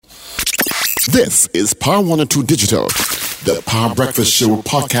This is Power 102 Digital, the Power Breakfast Show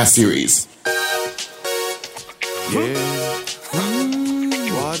podcast series. Yeah.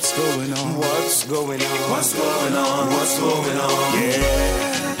 What's going on? What's going on? What's going on? What's going on?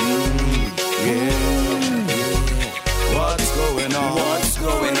 Yeah. Yeah. What's going on? What's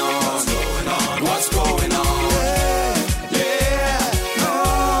going on? What's going on? What's going on?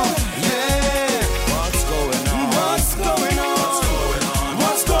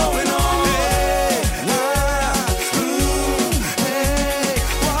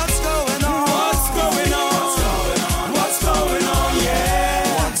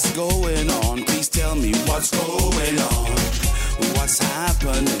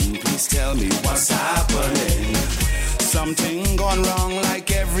 Tell me what's happening. Something gone wrong,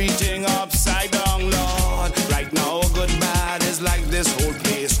 like everything upside down, Lord. Right now, good bad is like this whole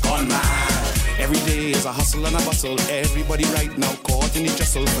place gone mad. Every day is a hustle and a bustle. Everybody right now caught in the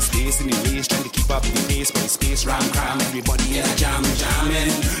jostle for space in the race, trying to keep up the pace. But the space ram cram, everybody in a jamming,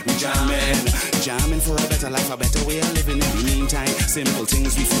 jamming for a better life, a better way of living. In the meantime, simple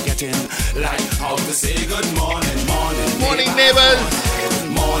things we forgetting, like how to say good morning, morning neighbors. Good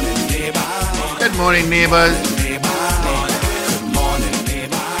morning, neighbor. Good morning, neighbors.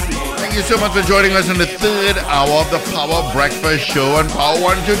 Thank you so much for joining us in the third hour of the Power Breakfast Show on Power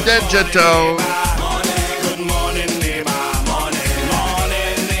 102 Digital. Good morning, neighbor.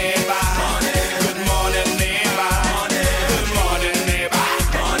 Morning, neighbor. Good morning, neighbor. Good morning, neighbor.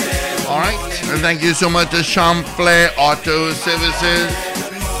 All right, and thank you so much to Champlain Auto Services.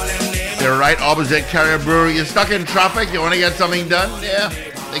 They're right opposite Carrier Brewery. You're stuck in traffic, you want to get something done? Yeah,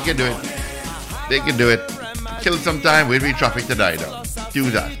 they can do it. They can do it. Kill some time, wait for traffic to die down.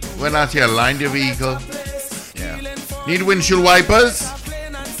 Do that. When I say align your vehicle. Yeah. Need windshield wipers?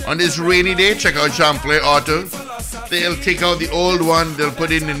 On this rainy day, check out Champlain Auto. They'll take out the old one, they'll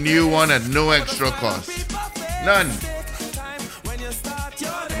put in the new one at no extra cost. None.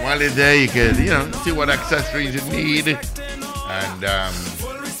 And while you're there, you can, see what accessories you need.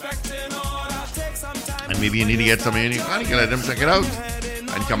 And maybe you need to get something in your car. You can let them check it out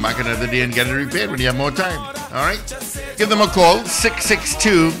and come back another day and get it repaired when you have more time. All right? Give them a call,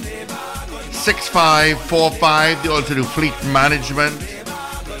 662-6545. They also do fleet management.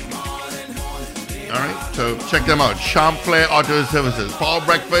 All right? So check them out. Champlain Auto Services. Power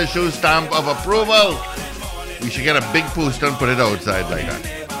Breakfast Show stamp of approval. We should get a big poster and put it outside like that.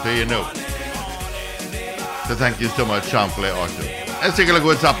 So you know. So thank you so much, Champlain Auto. Let's take a look at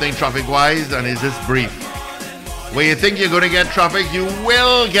what's happening traffic-wise, and it's just brief. Where you think you're going to get traffic, you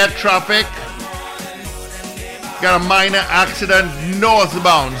will get traffic. Got a minor accident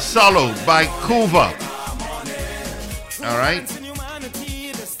northbound, Solo by Coover. All right?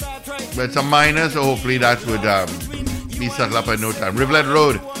 But it's a minor, so hopefully that would be settled up in no time. Rivulet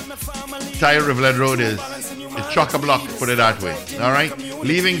Road. Entire Rivulet Road is chock-a-block, put it that way. All right?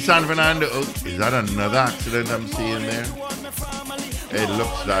 Leaving San Fernando. Oh, is that another accident I'm seeing there? It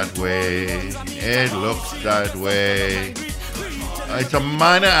looks that way. It looks that way. It's a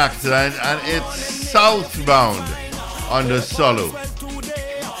minor accident, and it's southbound on the Solo.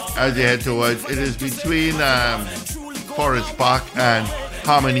 As you head towards, it is between Forest Park and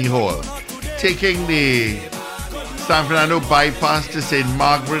Harmony Hall. Taking the San Fernando bypass to St.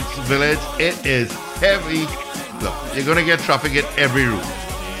 Margaret's Village, it is heavy. Look, you're going to get traffic at every route.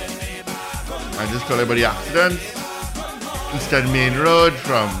 I just told everybody accidents. Eastern Main Road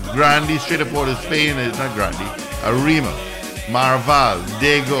from Grandy straight to Port of Spain. It's not Grandy. Arima, Marval,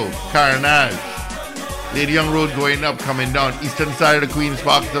 Dago, Carnage. Lady Young Road going up, coming down. Eastern side of the Queen's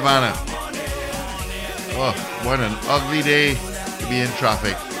Park, Savannah. Oh, what an ugly day to be in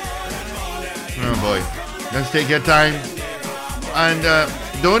traffic. Oh boy. Just take your time. And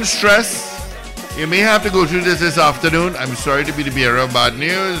don't stress. You may have to go through this afternoon. I'm sorry to be the bearer of bad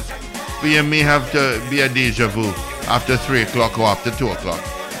news. But you may have to be a deja vu after 3 o'clock or after 2 o'clock.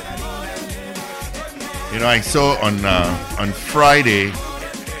 I saw on Friday,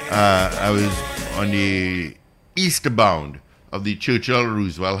 I was on the eastbound of the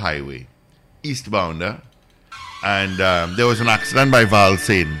Churchill-Roosevelt Highway. Eastbounder. And there was an accident by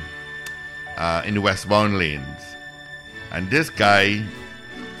Valsane in the westbound lanes. And this guy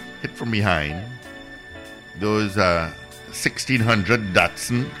hit from behind. Those 1600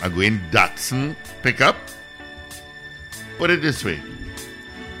 Datsun, are going Datsun pickup. Put it this way.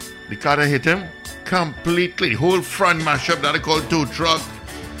 The car that hit him completely, whole front mash up, that I call tow truck.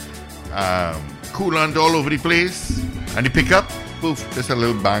 Coolant all over the place. And the pickup, poof, just a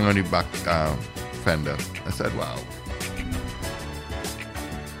little bang on the back fender. I said, wow.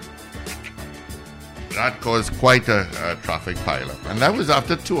 That caused quite a traffic pileup. And that was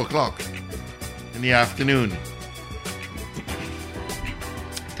after 2 o'clock. in the afternoon.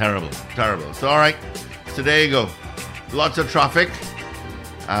 Terrible. So, all right. So, there you go. Lots of traffic.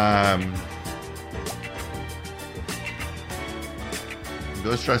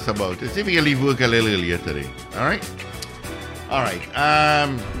 Don't stress about it. See if we can leave work a little earlier today. All right? All right.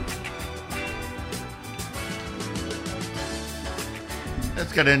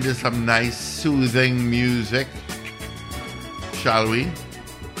 Let's get into some nice, soothing music, shall we?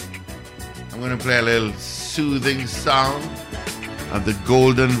 I'm going to play a little soothing sound of the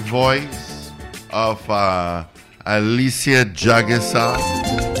golden voice of Alicia Jagesa,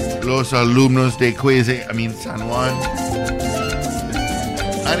 Los Alumnos de San Juan.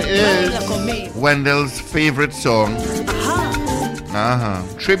 And it is Wendell's favorite song.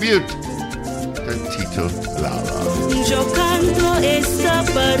 Tribute to Tito Lara. Yo canto esta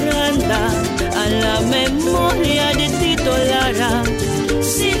parranda a la memoria de Tito Lara.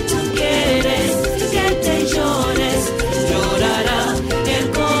 Si tú quieres que te llores, llorará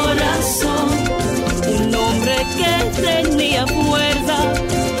el corazón. Un hombre que tenía fuerza,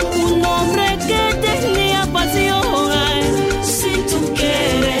 un hombre que tenía pasión. Si tú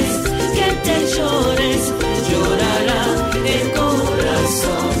quieres que te llores, llorará el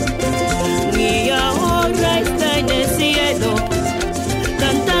corazón. Y ahora está en el cielo,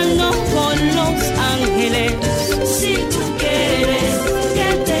 cantando con los ángeles. Si tú quieres que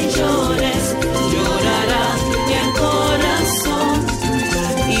te llores, llorará el corazón.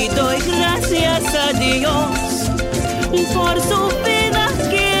 Y doy gracias a Dios por su vida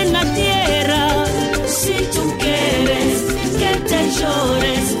aquí en la tierra. Si tú quieres que te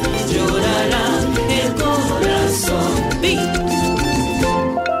llores, llorará el corazón.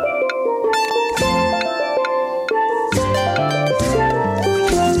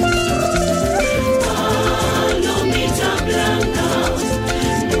 Palomita blanca,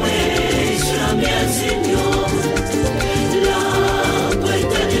 muéstrame al Señor la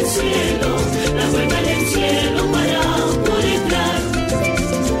puerta del cielo para poder entrar.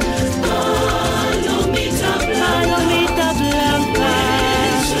 Palomita blanca,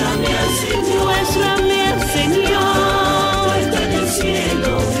 muéstrame al Señor,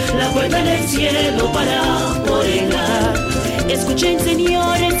 la puerta del cielo para poder entrar. Escuchen,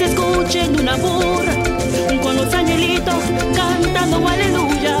 señores, escuchen una burra con los angelitos cantando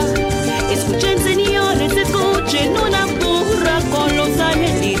aleluya. Escuchen, señores, escuchen una burra con los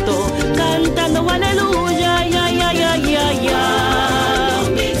angelitos cantando aleluya. Ya, ya, ya, ya, ya.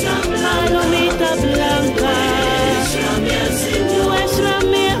 Palomita blanca,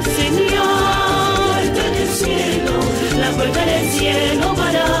 muéstrame al Señor, la puerta del cielo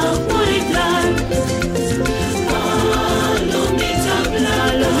para poder entrar. Palomita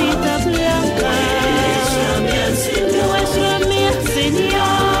blanca, muéstrame al Señor,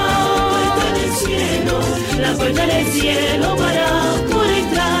 la puerta del cielo para poder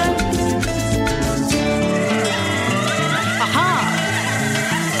entrar.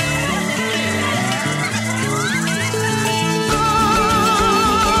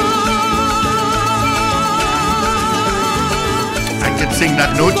 Sing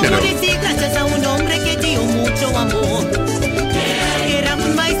that note, you know. Gracias a un hombre que dio mucho amor, era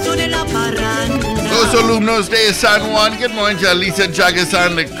un maestro de la parranda. Los Alumnos de San Juan. Good morning to Alicia Jagesa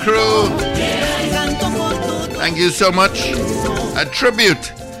and the crew. Thank you so much. A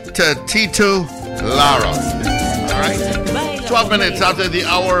tribute to Tito Lara. All right. 12 minutes after the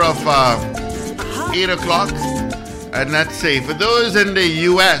hour of 8 o'clock. And that's safe. For those in the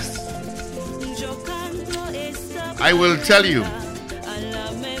U.S., I will tell you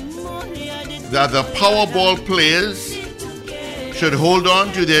that the Powerball players should hold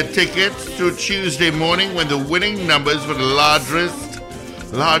on to their tickets through Tuesday morning when the winning numbers for the largest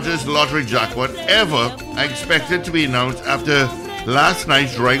lottery jackpot ever are expected to be announced after last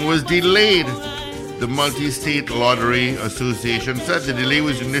night's drawing was delayed. The Multi-State Lottery Association said the delay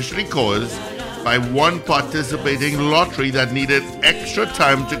was initially caused by one participating lottery that needed extra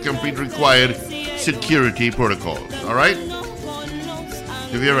time to complete required security protocols. All right?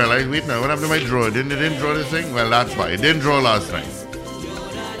 If you realize, wait now, what happened to my draw? It didn't draw this thing? Well, that's why. It didn't draw last night.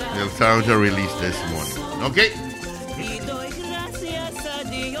 They'll start to release this morning. Okay?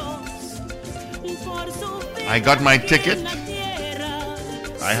 I got my ticket.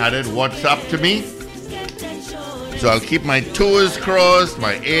 I had it WhatsApp to me. So I'll keep my toes crossed,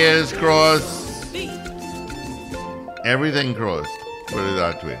 my ears crossed, everything crossed. Put it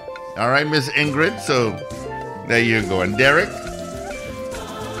that way. All right, Miss Ingrid. So there you go. And Derek,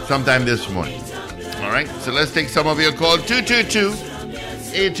 sometime this morning. All right. So let's take some of your call.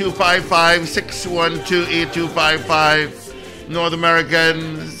 222-8255, 612-8255. North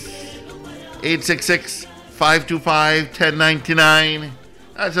Americans, 866-525-1099.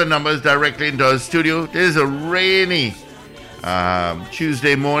 That's the numbers directly into our studio. This is a rainy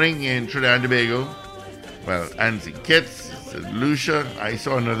Tuesday morning in Trinidad and Tobago. Well, Anzi Kitts, St. Lucia. I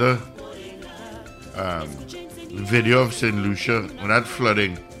saw another video of St. Lucia when that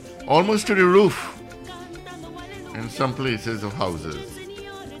flooding almost to the roof in some places of houses.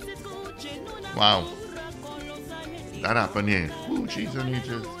 Wow. That happened here. Ooh, cheese and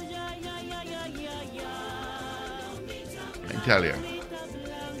leeches. I tell you.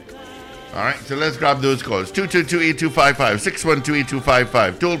 All right, so let's grab those calls. 222-8255,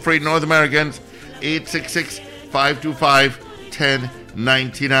 612-8255. Toll free North Americans,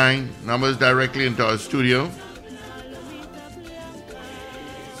 866-525-1099. Numbers directly into our studio.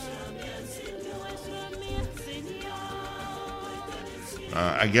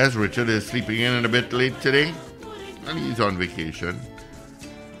 I guess Richard is sleeping in a bit late today, and he's on vacation.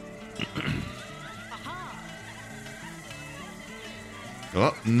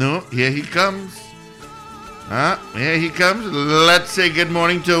 Oh, no, here he comes. Here he comes. Let's say good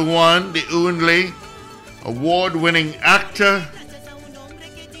morning to one, the only award-winning actor,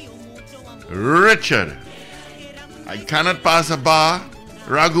 Richard. I cannot pass a bar,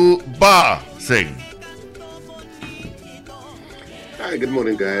 Raghu Bar Singh. Hi, good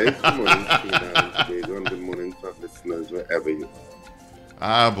morning, guys. Good morning, and good morning to our listeners wherever you are.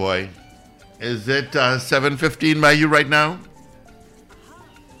 Ah, boy. Is it 7:15 by you right now?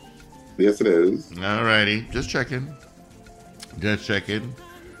 Yes, it is. All righty. Just checking. Just checking.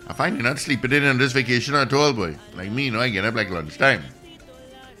 I find you're not sleeping in on this vacation at all, boy. Like me, I get up like lunchtime.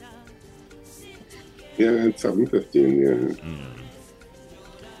 Yeah, it's 7:15, yeah.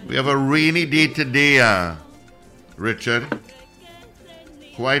 We have a rainy day today, Richard.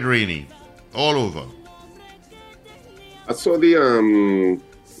 Quite rainy. All over. I saw the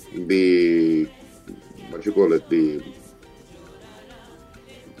what you call it, the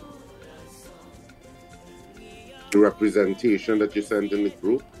representation that you sent in the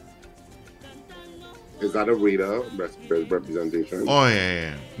group. Is that a radar representation? Oh,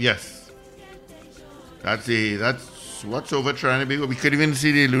 yeah. Yes. That's what's over trying to be. We couldn't even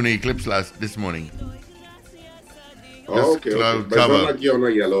see the lunar eclipse this morning. Oh, okay. Cloud But cover. it's not like you're on a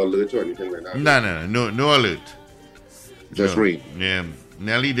yellow alert or anything like that. No alert. Just No. read. Yeah.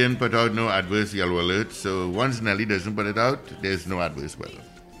 Nelly didn't put out no adverse yellow alert, so once Nelly doesn't put it out, there's no adverse weather.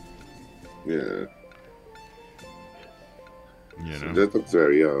 Yeah. You know? That looks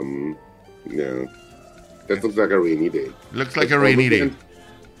very yeah. That looks like a rainy day. Looks like a rainy day.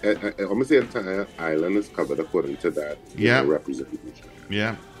 Almost the entire island is covered according to that representation.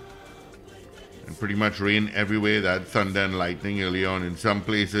 Yeah. And pretty much rain everywhere. That thunder and lightning early on in some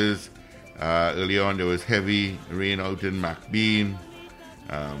places. Early on there was heavy rain out in McBean.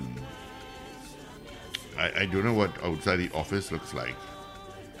 I don't know what outside the office looks like.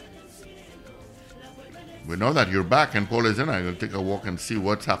 But now that you're back and Paul is in, I'm going to take a walk and see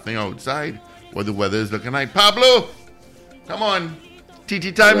what's happening outside, what the weather is looking like. Pablo, come on.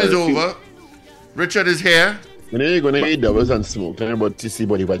 TT time is over. Richard is here. When are you going to eat doubles and smoke? Tell me about to see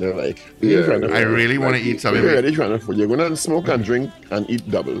what the weather like. I really want to eat something. You're really trying to food. You're going to smoke and drink and eat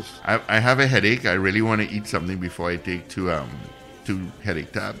doubles. I have a headache. I really want to eat something before I take two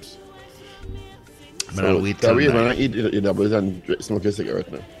headache tabs. But I'll wait till you're going to eat your doubles and smoke your cigarette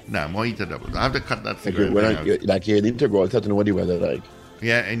now. Nah, I'm going to eat the doubles. I have to cut that cigarette you need to go outside to know what the weather like.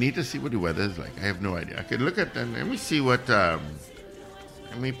 Yeah, I need to see what the weather is like. I have no idea. I could look at them. Let me see what... let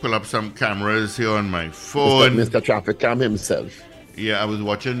me pull up some cameras here on my phone. Mr. Traffic Cam himself. Yeah, I was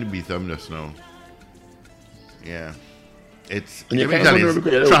watching the Betham just now. Yeah. It's... And Let me tell you,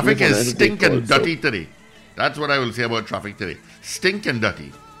 traffic is stinking dirty today. That's what I will say about traffic today. Stinking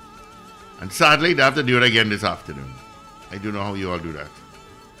dirty. And sadly, they have to do it again this afternoon. I don't know how you all do that.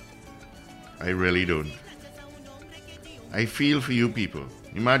 I really don't. I feel for you people.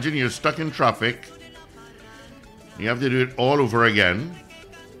 Imagine you're stuck in traffic. You have to do it all over again.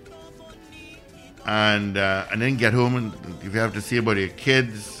 And then get home, and if you have to see about your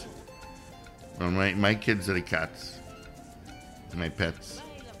kids. Well, my kids are the cats. My pets.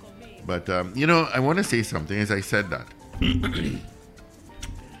 But, I want to say something as I said that.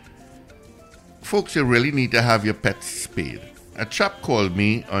 Folks, you really need to have your pets spayed. A chap called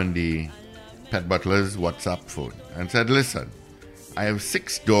me on the Pet Butler's WhatsApp phone and said, listen, I have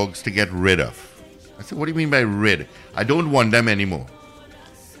 6 dogs to get rid of. I said, what do you mean by rid? I don't want them anymore.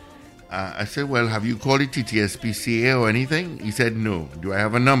 I said, well, have you called the TTSPCA or anything? He said, no. Do I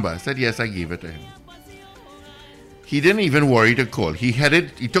have a number? I said, yes, I gave it to him. He didn't even worry to call. He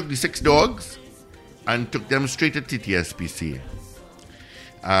took the 6 dogs and took them straight to TTSPCA.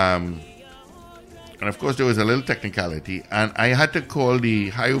 And of course, there was a little technicality, and I had to call the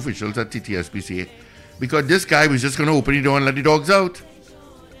high officials at TTSPCA because this guy was just going to open the door and let the dogs out.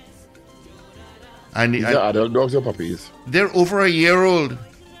 And These are adult dogs or puppies? they're over a year old.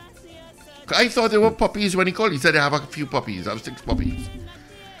 I thought they were puppies when he called. He said, I have a few puppies. I have 6 puppies.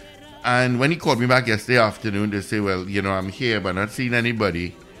 And when he called me back yesterday afternoon, they say, well, I'm here, but not seeing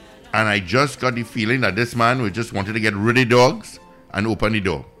anybody. And I just got the feeling that this man was just wanted to get rid of dogs and open the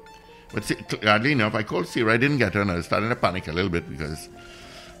door. But oddly enough, I called Sarah. I didn't get her, and I was starting to panic a little bit because...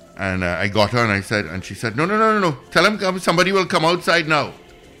 And I got her, and she said, no. Tell him come. Somebody will come outside now.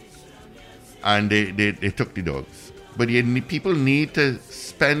 And they took the dogs. But people need to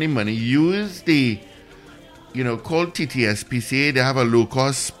spend the money. Use the, called TTSPCA. They have a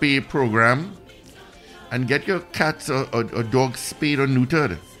low-cost spay program. And get your cats or dogs spayed or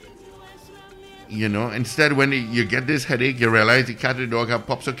neutered. Instead when you get this headache, you realize the cat or dog have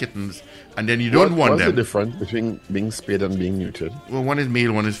pups or kittens, and then you don't want them. What's the difference between being spayed and being neutered? Well, one is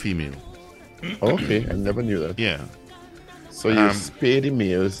male, one is female. Okay, I never knew that. Yeah. So you spay the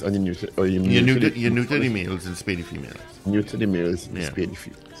males and you neuter, or you neuter the males and spay the females. Neuter the males and Yeah. spay the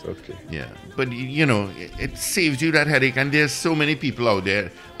females. Okay. Yeah. But, it saves you that headache, and there's so many people out there,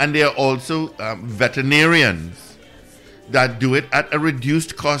 and there are also veterinarians that do it at a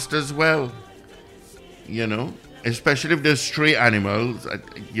reduced cost as well. Especially if there's stray animals,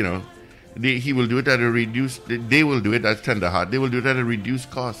 he will do it at a reduced, they will do it at Tender Heart, they will do it at a reduced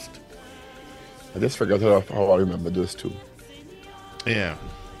cost. I just forgot how I remember those two. Yeah.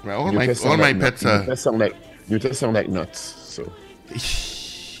 Well, all Neuter my like pets nuts. are... Neuter sound like nuts, so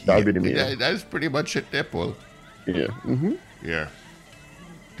that would be the main. Yeah, that's pretty much it there, Paul. Yeah. Mm-hmm. Yeah.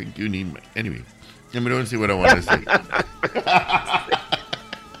 I think you need... Anyway, let me don't say what I want to say.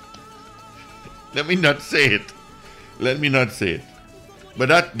 Let me not say it. But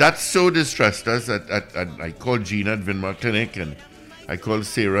that so distressed us that I called Gina at Vinmar Clinic, and I called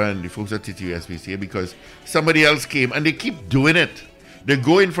Sarah and the folks at TTSPCA because somebody else came, and they keep doing it. They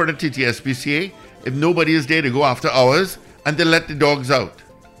go in front of TTSPCA. If nobody is there, they go after hours, and they let the dogs out.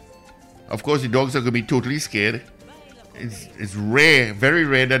 Of course, the dogs are going to be totally scared. It's rare, very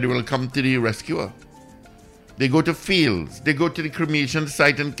rare that they will come to the rescuer. They go to fields. They go to the cremation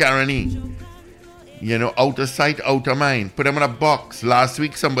site in Caroni. Out of sight, out of mind. Put them in a box. Last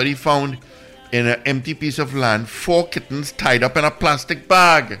week, somebody found in an empty piece of land 4 kittens tied up in a plastic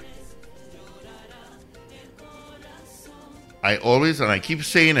bag. I always, and I keep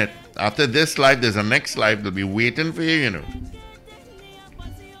saying it, after this life, there's a next life. They'll be waiting for you,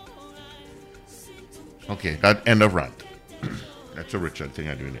 Okay, that end of rant. That's a Richard thing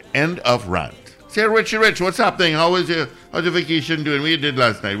I do. End of rant. Say, Rich, what's happening? How's your vacation doing? What you did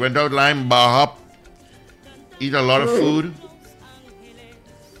last night? Went out Lime, bar hop, eat a lot of food.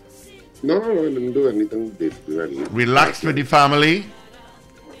 No, I didn't do anything basically. Relax with the family.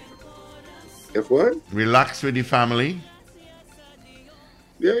 If what? Relax with the family.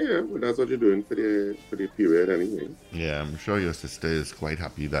 Yeah, but that's what you're doing for the period anyway. Yeah, I'm sure your sister is quite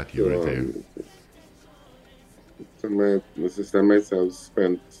happy that you're retired. So my sister and myself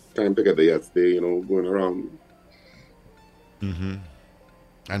spent time together yesterday, going around. Mm-hmm.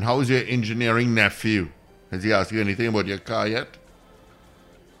 And how's your engineering nephew? Has he asked you anything about your car yet?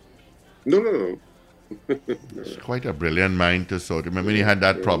 No. It's quite a brilliant mind to sort. Remember when he had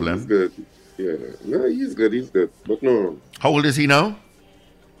that problem? He's good. Yeah. No, he's good. But no. How old is he now?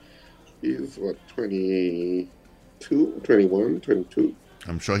 He's, 22, 21, 22.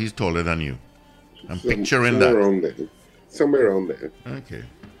 I'm sure he's taller than you. I'm picturing that. Somewhere around there. Okay.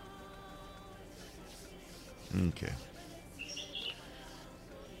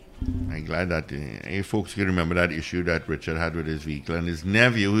 I'm glad that folks can remember that issue that Richard had with his vehicle, and his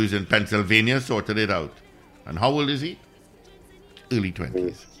nephew, who's in Pennsylvania, sorted it out. And how old is he? Early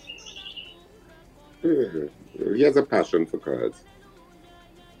 20s. Yeah. He has a passion for cars.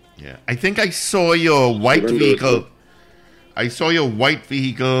 Yeah. I think I saw your white vehicle. I saw your white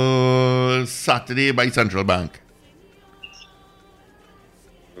vehicle Saturday by Central Bank.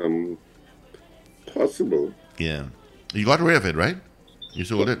 Possible. Yeah. You got rid of it, right? You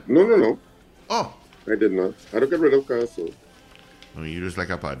sold it? No. Oh. I did not. I don't get rid of cars, so. Oh, you're just like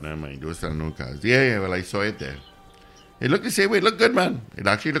a partner of mine. Don't sell no cars. Yeah, well, I saw it there. It looked the same way. It looked good, man. It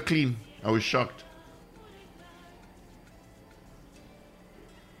actually looked clean. I was shocked.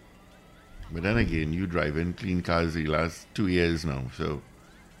 But then again, you driving clean cars the last 2 years now, so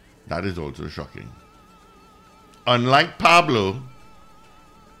that is also shocking. Unlike Pablo,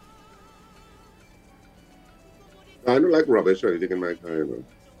 I don't like rubbish or anything in my car,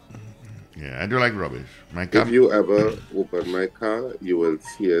 Yeah, I do like rubbish. My car. If you ever open my car, you will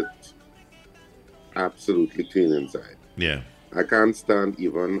see it absolutely clean inside. Yeah. I can't stand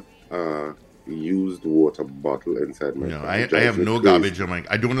even a used water bottle inside my No, car. I It drives have me no crazy. garbage in my.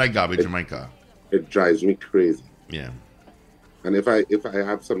 I don't like garbage in my car. It drives me crazy. Yeah. And if I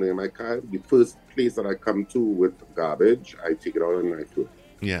have something in my car, the first place that I come to with garbage, I take it out and I throw it.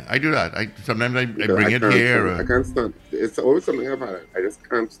 Yeah, I do that. Sometimes I Because bring it can't here. stand- I can't stand. It's always something I've had. I just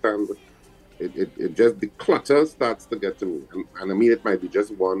can't stand. It just the clutter starts to get to me, and I mean it might be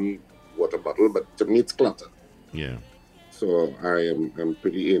just one water bottle, but to me it's clutter. Yeah. So I'm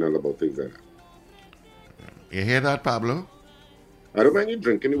pretty anal about things like that. You hear that, Pablo? I don't mind you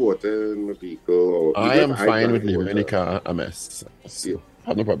drinking the water in the vehicle. Or I even am if fine drive with the leaving the water. car a mess. So, Yeah. I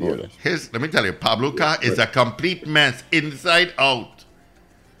have no problem Yeah. with it. Let me tell you, Pablo car is a complete mess inside out.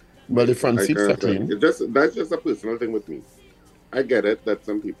 Well, the front I seats are can't stand clean. it. That's just a personal thing with me. I get it that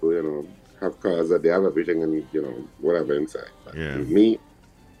some people, have cars that they have everything and whatever inside. But Yeah. with me,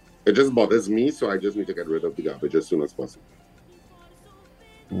 it just bothers me, so I just need to get rid of the garbage as soon as possible.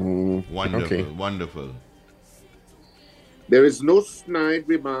 Wonderful, Okay. wonderful. There is no snide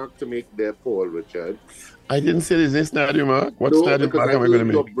remark to make there, Paul Richard. I didn't say there's a snide remark. What No, snide because remark I am I going to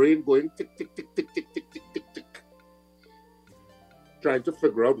heard your make? brain going tick, tick, tick, tick, tick, tick, tick, tick, tick. Trying to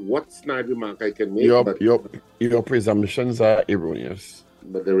figure out what snide remark I can make, Your presumptions are erroneous.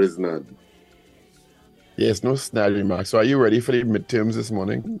 but there is none. Yes, no snide remark. So are you ready for the midterms this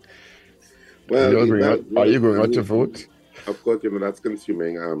morning? Well, Are you going out to vote? Of course, that's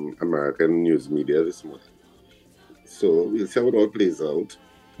consuming American news media this morning. So we'll see how it all plays out.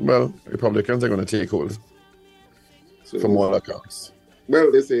 Well, Republicans are going to take hold So, from all accounts,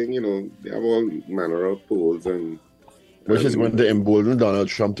 well, they're saying, they have all manner of polls which is going to embolden Donald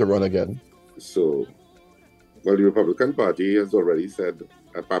Trump to run again. So, well, the Republican Party has already said,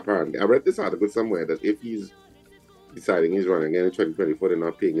 apparently, I read this article somewhere that if he's deciding he's running again in 2024, they're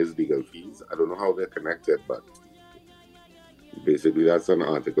not paying his legal fees. I don't know how they're connected, but basically that's an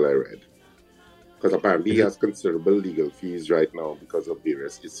article I read. Because apparently he has considerable legal fees right now because of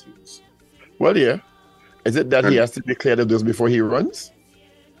various issues. Well, yeah. Is it that he has to declare those before he runs?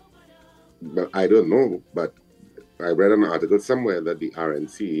 But I don't know, but I read an article somewhere that the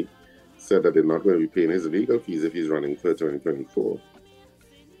RNC said that they're not going to be paying his legal fees if he's running for 2024.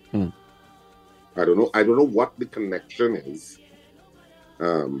 I don't know what the connection is.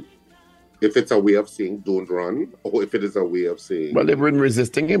 If it's a way of saying don't run, or if it is a way of saying... Well, they've been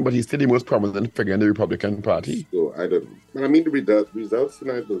resisting him, but he's still the most prominent figure in the Republican Party. So, I don't know. But I mean, the results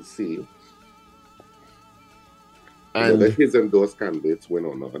tonight will see And whether his endorsed candidates win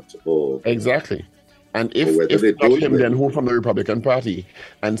or not. Or exactly. And Or whether if they not don't him, win. then who from the Republican Party?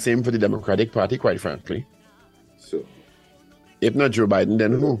 And same for the Democratic Party, quite frankly. So, If not Joe Biden,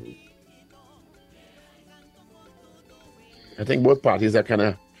 then who? I think both parties are kind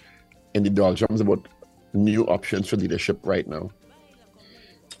of in the doldrums about new options for leadership right now.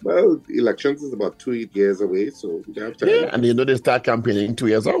 well, elections is about 2 years away, so we have time. Yeah, and they start campaigning 2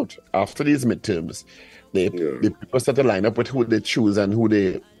 years out after these midterms. The people start to line up with who they choose and who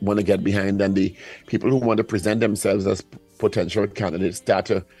they want to get behind, and the people who want to present themselves as potential candidates start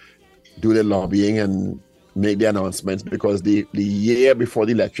to do the lobbying and make the announcements, because the year before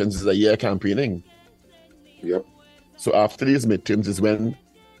the elections is a year campaigning. Yep. So after these midterms is when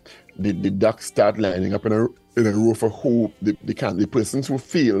the ducks start lining up in a row for who the persons who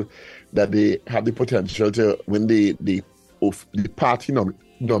feel that they have the potential to win the party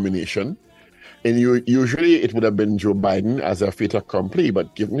nomination. And usually it would have been Joe Biden as a fait accompli,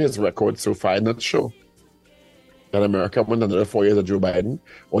 but given his record so far, I'm not sure that America won another 4 years of Joe Biden,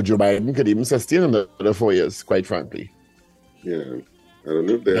 or Joe Biden could even sustain another 4 years, quite frankly. Yeah. I don't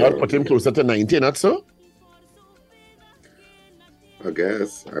know if they That would put him closer to 90, not so? I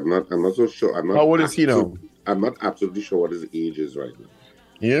guess. I'm not so sure. I'm not How old is he now? I'm not absolutely sure what his age is right now.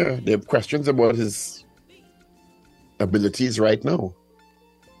 Yeah, there are questions about his abilities right now.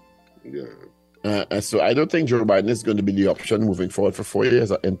 Yeah. So I don't think Joe Biden is going to be the option moving forward for 4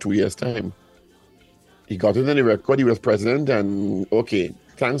 years in 2 years' time. He got it in the record, he was president, and okay,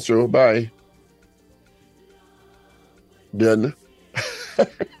 thanks, Joe, bye. Done.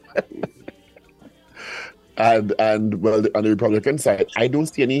 and well, on the Republican side, I don't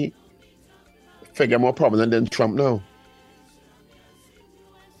see any figure more prominent than Trump now.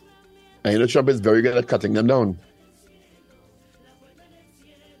 And Trump is very good at cutting them down.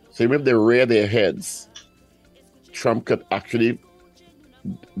 So even if they rear their heads, Trump could actually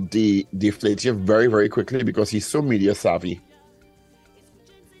deflate you very, very quickly, because he's so media savvy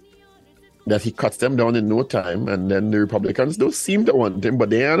that he cuts them down in no time. And then the Republicans don't seem to want him, but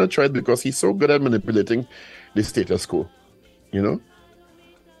they are not tried because he's so good at manipulating the status quo,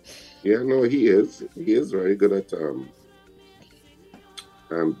 Yeah, no, he is. He is very good at the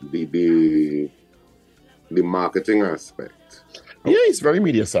marketing aspect. Yeah, he's very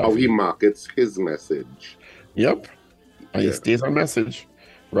media savvy. How he markets his message. Yep. And he stays on message,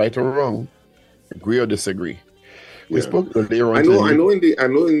 right or wrong, agree or disagree. We spoke earlier on. I know in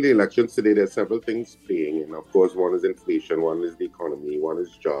the elections today there's several things playing, and of course one is inflation, one is the economy, one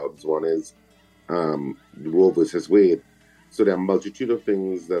is jobs, one is Roe versus Wade. So there are a multitude of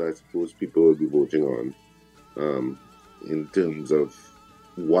things that I suppose people will be voting on in terms of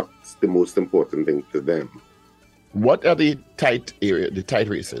what's the most important thing to them. What are the tight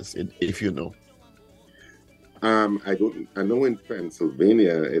races, if you know? I know in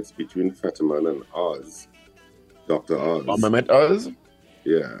Pennsylvania it's between Fetterman and Oz. Dr. Oz. Mehmet Oz?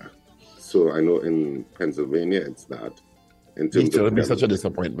 Yeah. So I know in Pennsylvania it's that. He's going to be such a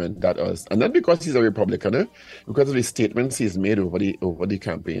disappointment, that Oz. And not because he's a Republican, because of the statements he's made over the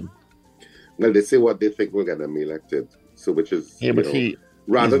campaign. Well, they say what they think will get them elected. So which is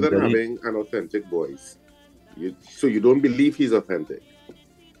rather than having an authentic voice. So you don't believe he's authentic?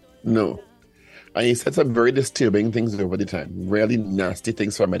 No. And he said some very disturbing things over the time. Really nasty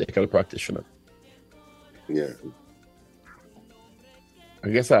things for a medical practitioner. Yeah. I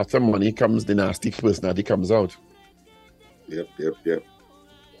guess after money comes the nasty personality comes out. Yep.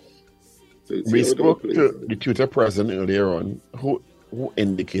 So we spoke to the Twitter president earlier on, who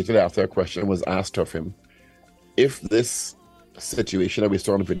indicated after a question was asked of him, if this situation that we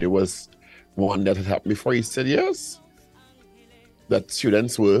saw on the video was one that had happened before. He said yes, that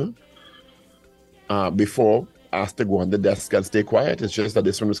students were before asked to go on the desk and stay quiet. It's just that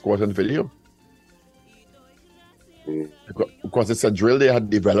this one was caught on video. Because it's a drill they had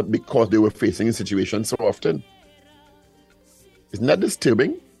developed because they were facing a situation so often. Isn't that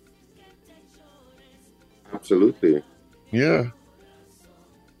disturbing? Absolutely. Yeah.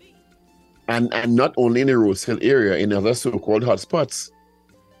 And not only in the Rose Hill area, in other so-called hotspots.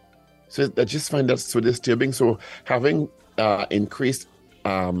 So I just find that so disturbing. So having increased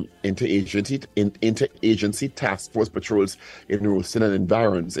interagency task force patrols in Rose Hill and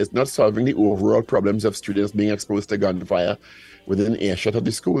environs, it's not solving the overall problems of students being exposed to gunfire within earshot of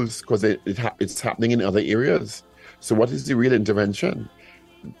the schools, because it's happening in other areas. So what is the real intervention?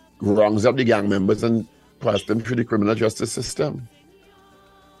 Wrongs up the gang members and pass them through the criminal justice system.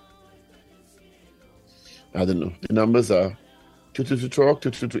 I don't know. The numbers are 222-TALK,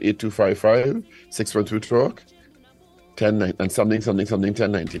 222-8255, 612-TALK, 10 and something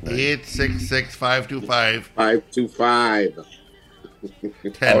 1099. 866-525-525.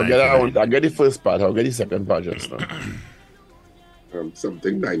 I'll get the first part. I'll get the second part just now.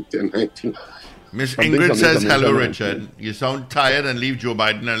 Something 1099. Miss Ingrid says, hello, Richard. You sound tired and leave Joe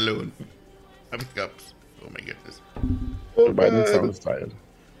Biden alone. Hiccups. Oh, my goodness. Joe Biden sounds tired.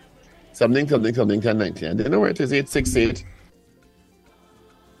 Something 1090. And you know where it is? 868.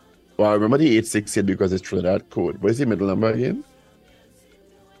 Well, I remember the 868 because it's Trinidad code. What is the middle number again?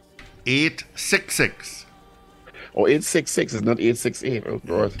 866. Oh, 866 is not 868. Oh,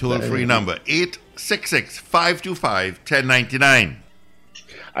 God. Toll-free number. 866-525-1099.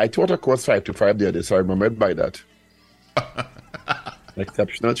 I taught a course 525 the other day, so I remembered by that.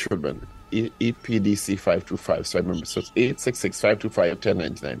 Exceptional children. EPDC 525. So I remember. So it's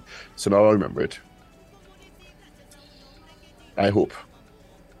 866-525-1099. So now I'll remember it. I hope.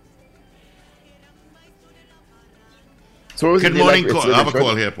 So good morning, call. I have a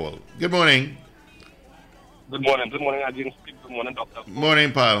call here, Paul. Good morning. Good morning. Good morning, Agent. Good morning, Doctor. Good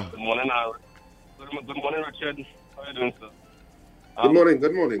morning, pal. Good morning, Good morning, Richard. How are you doing, sir?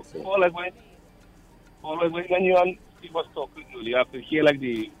 Good morning, sir. Paul, when you and Steve was talking earlier, I could hear like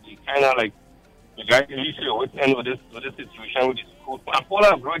the kind of like the guy really say what's end with this situation with the school. And Paul, I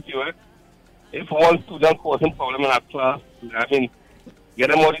agree with you. If one student causing problem in a class, I mean, get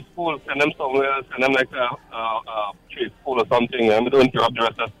them out of school, send them somewhere, send them like a trade school or something, and don't interrupt the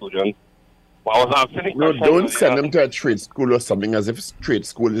rest of the students. No, don't send them to a trade school or something as if trade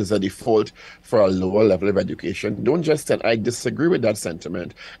school is a default for a lower level of education. Don't just send. I disagree with that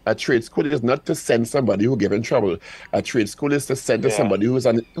sentiment. A trade school is not to send somebody who get in trouble. A trade school is to send to somebody who has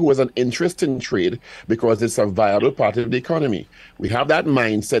an interest in trade because it's a viable part of the economy. We have that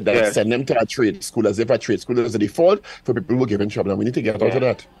mindset that send them to a trade school as if a trade school is a default for people who get in trouble. And we need to get out of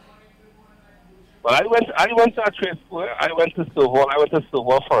that. Well, I went to a trade school. I went to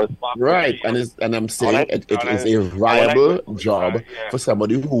Stovall. For a spark. Right, and I'm saying it is a viable job for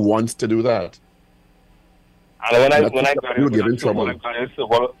somebody who wants to do that. And when I graduated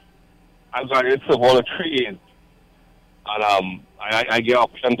Stovall, I graduated Stovall 3 years, and I get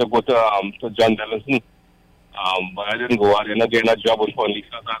option to go to John Dellison. But I didn't go. I didn't get a job with police.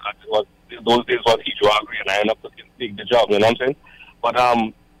 Those days was he agri, and I ended up to take the job. You know what I'm saying? But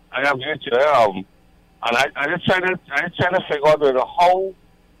I have get you. And I just trying to figure out how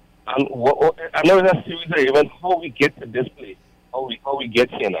and what. I know there's a series of events how we get to this place, how we get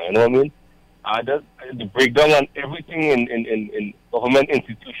here now. You know what I mean? The breakdown on everything in government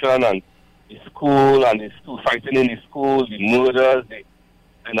institution and the school and the school fighting in the school, the murders,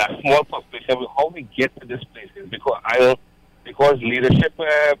 and a small population. How we get to this place is because leadership,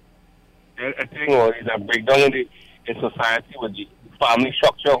 I think, or is a breakdown in society with the family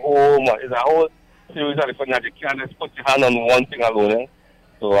structure, home, is a whole series of different things. You can't just put your hand on one thing alone. Eh?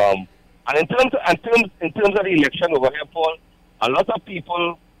 So and in terms of the election over here, Paul, a lot of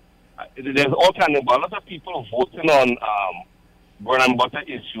people. There's all kinds of, but a lot of people voting on bread and butter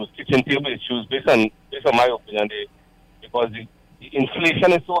issues, kitchen table issues, based on my opinion, because the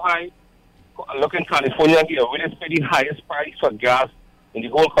inflation is so high. Look in California here, we just pay the highest price for gas in the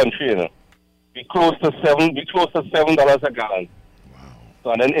whole country. You know, we close to $7 a gallon. Wow.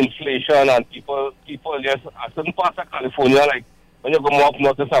 So and then inflation and people just a certain parts of California, like when you go more up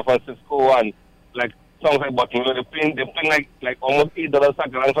north to San Francisco and like. Songs like Butler, they're paying like almost $8 a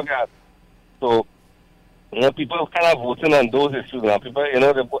gallon for gas. So, you know, people kind of voting on those issues now. People, you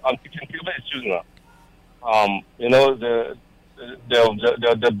know, they vote on kitchen table issues now. You know, the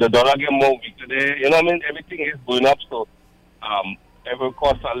dollar get more weak today. You know what I mean? Everything is going up. So, every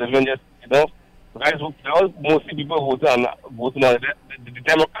cost of living just, you know, guys, mostly people voting on the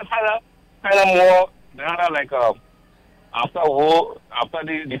Democrats had a kind of more, they had a like after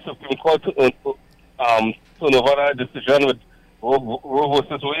the Supreme Court turn over that decision with Roe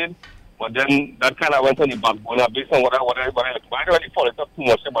versus Wade, but then that kind of went on the back burner based on what I don't really follow it up too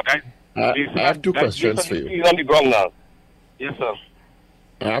much. But I have two questions for you. On the ground now. Yes, sir.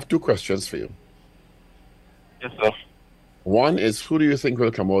 I have two questions for you. Yes, sir. One is, who do you think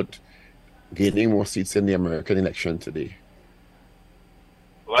will come out gaining more seats in the American election today?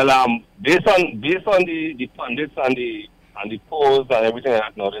 Well, based on the pundits and the polls and everything like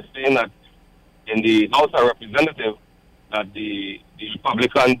that, now they're saying that in the House of Representatives that the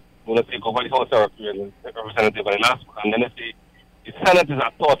Republicans want to take over the House of Representatives and then they say the Senate is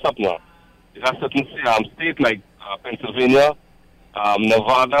a toss-up now. There are certain states like Pennsylvania,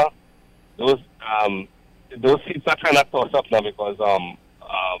 Nevada, those seats are kind of toss-up now because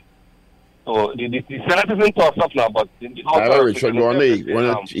so the Senate is in toss-up now, but the House of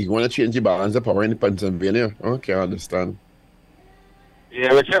Representatives you want to change the balance of power in Pennsylvania? Okay, I understand.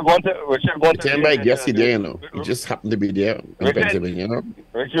 Yeah, Richard going to came by yesterday, you know. He just happened to be there in Pennsylvania, you know.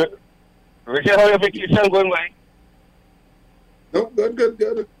 Richard, how your vacation going, Mike? No, good.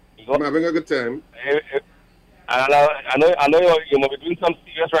 I'm having a good time. I know you might be doing some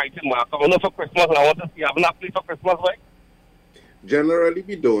serious writing, Mark. I'm coming for Christmas, and I want to see you having a play for Christmas, Mike. Generally,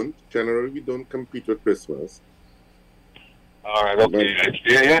 we don't compete with Christmas. All right,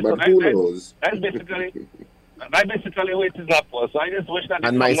 okay. But who knows? That's basically what it is not for. So I just wish that.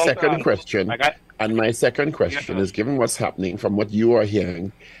 And my second question is, given what's happening from what you are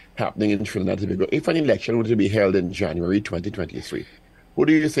hearing happening in Trinidad and Tobago, if an election were to be held in January 2023, who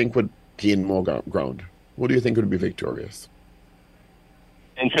do you think would gain more ground? Who do you think would be victorious?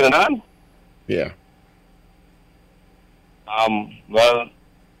 In Trinidad? Yeah. Well,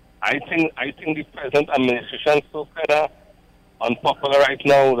 I think the present administration is so kind of unpopular right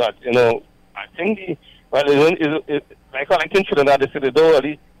now that, you know, I think like in Trinidad, they say they don't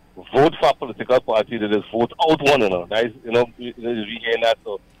really vote for a political party, they just vote out one, you know. That is, you know, we hearing that.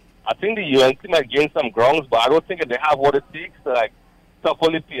 So I think the UNC might gain some grounds, but I don't think they have what it takes to like stop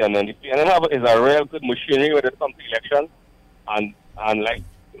on the PNN. The PNN is a real good machinery when it comes to elections, and like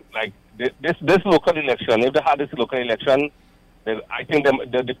this local election, if they had this local election, then I think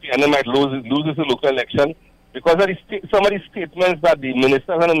the PNN might lose this local election because of some of the statements that the ministers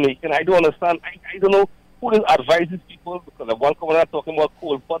are making. I don't understand. I don't know who advises people, because the one coming out talking about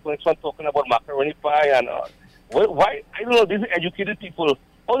cold pot, the next one talking about macaroni pie, and why? I don't know. These are educated people.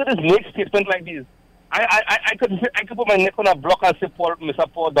 How do they make statements like these? I could put my neck on a block and say,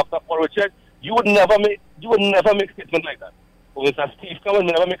 Dr. Paul Richard, you would never make statement like that. Or Mr. Steve Cameron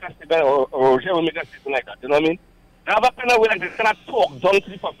will never make a statement, or Roger will make a statement like that. You know what I mean? They have a kind of way, like they cannot talk down to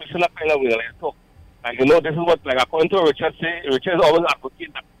the population, that kind of way, like talk. Like, you know, this is what, like, according to Richard say, Richard is always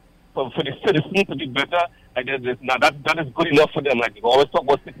advocate that for the citizens to be better. Like, that is good enough for them. Like, they always talk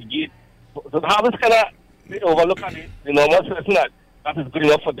about city gate. So how this kind of, they overlook at the normal citizen that is good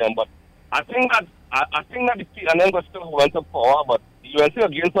enough for them. But I think that the PNN was still went to power, but the UNC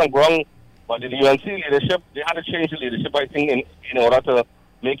against some ground. But the UNC leadership, they had to change the leadership, I think, in order to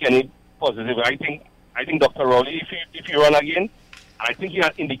make any positive. I think I think Dr. Rowley, if he run again, I think he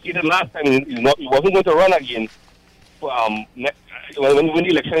had indicated last time he wasn't going to run again. When the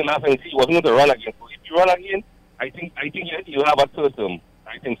election last time, he wasn't going to run again. So if he run again, I think he'll have a third term.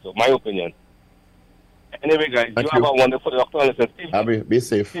 I think so. My opinion. Anyway, guys, you have a wonderful afternoon. Steve, be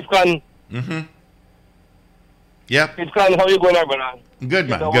safe. Steve Khan. Mm-hmm. Yep. Steve Khan, how you going, my brother? Good,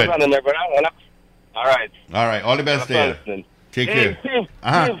 man. Good. All right. All right. All the best there. Take care. Steve.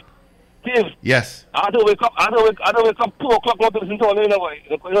 Yes. I had to wake up 2 o'clock not to listen to all the way.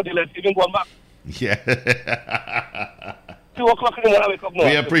 Let's even go back. Yeah. 2 o'clock in the morning I wake up now.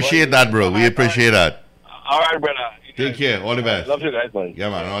 We appreciate that, bro. We appreciate that. All right, brother. Take care. All the best. Love you guys, man. Yeah,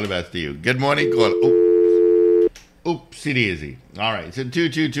 man. All the best to you. Good morning, call. Oopsie daisy. All right. So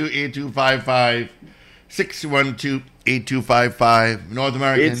 222-8255. 612-8255. North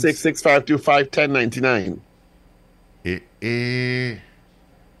Americans. 866-525-1099.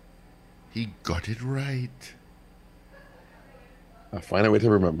 He got it right. I'll find a way to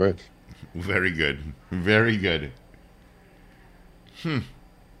remember it. Very good. Very good.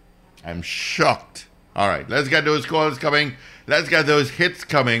 I'm shocked. All right, let's get those calls coming. Let's get those hits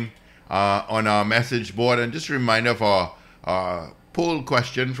coming on our message board. And just a reminder of our poll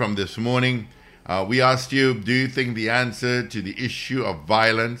question from this morning. We asked you, do you think the answer to the issue of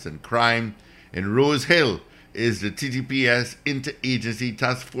violence and crime in Rose Hill is the TTPS Interagency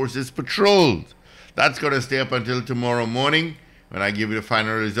Task Force's patrols? That's going to stay up until tomorrow morning when I give you the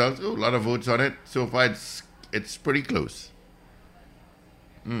final results. Oh, a lot of votes on it. So far, it's pretty close.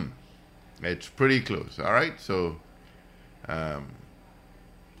 It's pretty close. All right. So,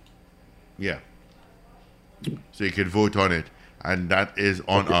 yeah. So you can vote on it. And that is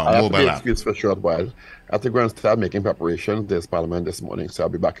on our mobile app. Excuse for a short while. I have to go and start making preparations. There's Parliament this morning, so I'll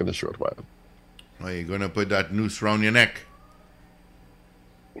be back in a short while. Are you going to put that noose around your neck?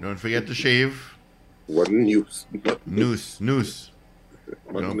 Don't forget to shave. What noose? Noose.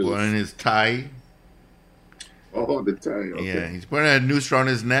 Don't put on his tie. Oh, the tie. Okay. Yeah, he's putting a noose around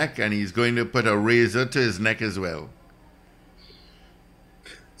his neck, and he's going to put a razor to his neck as well.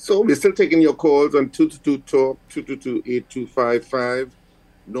 So we're still taking your calls on 222-TALK, 222-8255.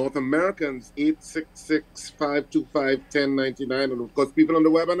 North Americans, 866-525-1099. And of course, people on the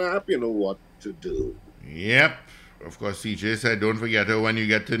web and app, you know what to do. Yep. Of course, CJ said, don't forget her when you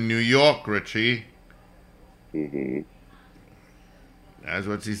get to New York, Richie. Mm-hmm. That's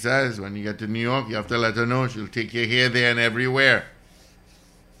what she says. When you get to New York, you have to let her know. She'll take you here, there, and everywhere.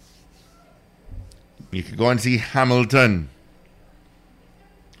 You can go and see Hamilton.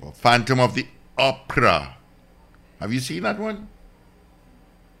 Or Phantom of the Opera. Have you seen that one?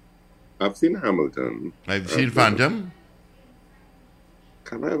 I've seen Hamilton. Have you seen Phantom?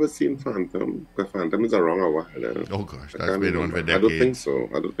 Have I ever seen Phantom? Because Phantom is around a while now. Oh gosh, that's been on for decades.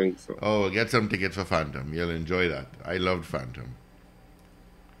 I don't think so. Oh, get some tickets for Phantom. You'll enjoy that. I loved Phantom.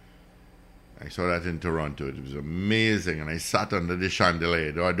 I saw that in Toronto. It was amazing. And I sat under the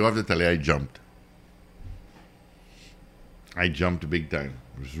chandelier. I do have to tell you, I jumped. I jumped big time.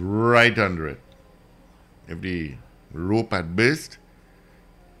 It was right under it. If the rope had burst,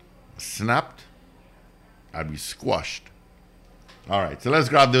 snapped, I'd be squashed. All right, so let's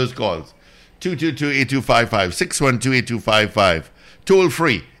grab those calls. 222-8255, 612-8255. Toll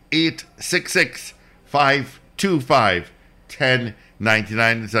free,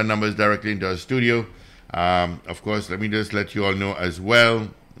 866-525-1099. These are numbers directly into our studio. Of course, let me just let you all know as well.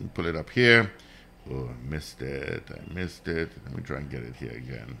 Let me pull it up here. Oh, I missed it. Let me try and get it here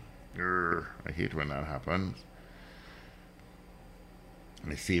again. I hate when that happens.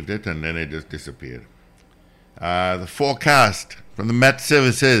 I saved it and then it just disappeared. The forecast from the Met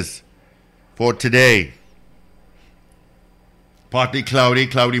Services for today. Partly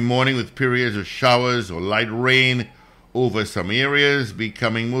cloudy morning with periods of showers or light rain over some areas,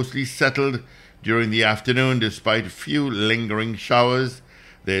 becoming mostly settled during the afternoon despite a few lingering showers.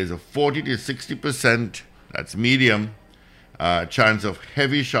 There's a 40 to 60%, that's medium, chance of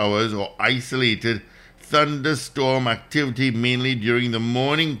heavy showers or isolated thunderstorm activity mainly during the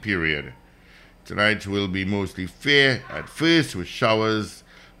morning period. Tonight will be mostly fair at first with showers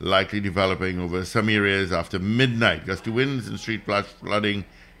likely developing over some areas after midnight. Gusty winds and street flash flooding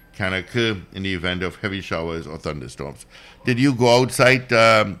can occur in the event of heavy showers or thunderstorms. Did you go outside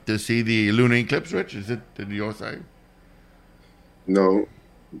to see the lunar eclipse, Rich? Is it to your side? No.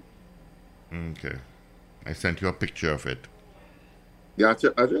 Okay. I sent you a picture of it. Yeah,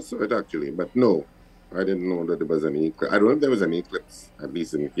 I just saw it actually, but no. I didn't know that there was any eclipse. I don't know if there was any eclipse, at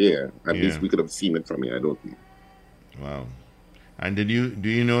least in here. At least we could have seen it from here. I don't know. Wow. And do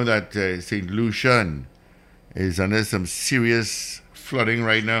you know that St. Lucian is under some serious flooding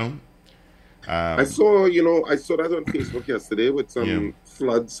right now? I saw that on Facebook yesterday with some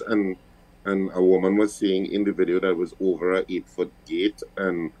floods, and a woman was saying in the video that it was over a 8-foot gate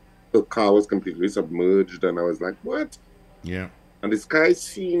and the car was completely submerged, and I was like, what? Yeah. And the sky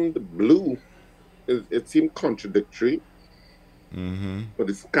seemed blue. It seemed contradictory. Mm-hmm. But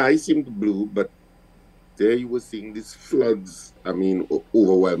the sky seemed blue, but there you were seeing these floods,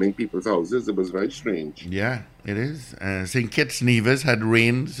 overwhelming people's houses. It was very strange. Yeah, it is. St. Kitts Nevis had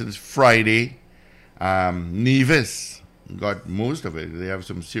rain since Friday. Nevis got most of it. They have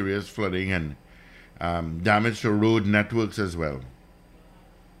some serious flooding and damage to road networks as well.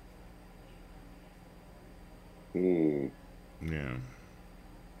 Yeah.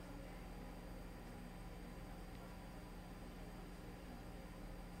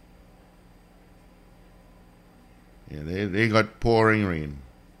 Yeah, they got pouring rain.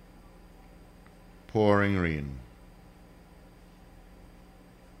 Pouring rain.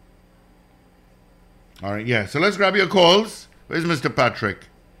 All right, yeah. So let's grab your calls. Where's Mr. Patrick?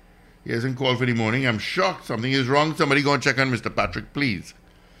 He hasn't called for the morning. I'm shocked. Something is wrong. Somebody go and check on Mr. Patrick, please.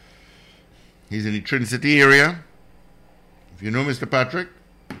 He's in the Trin City area. If you know Mr. Patrick,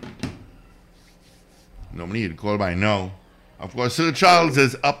 normally he'd call by now. Of course, Sir Charles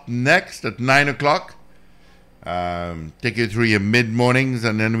is up next at 9 o'clock. Take you through your mid-mornings,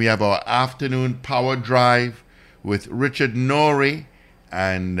 and then we have our afternoon power drive with Richard Norrie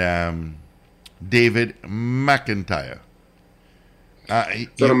and David McIntyre.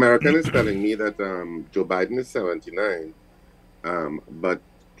 So an American is telling me that Joe Biden is 79, but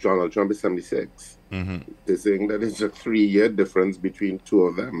Donald Trump is 76. Mm-hmm. They're saying that it's a 3-year difference between two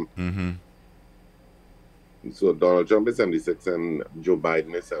of them. Mm-hmm. So Donald Trump is 76 and Joe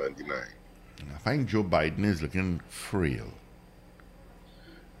Biden is 79. I find Joe Biden is looking frail.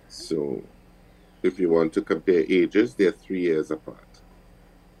 So if you want to compare ages, they're 3 years apart.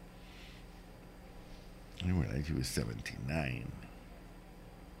 I didn't realize he was 79.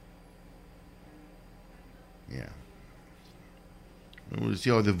 Yeah. We'll see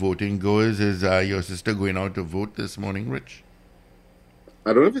how the voting goes. Is your sister going out to vote this morning, Rich?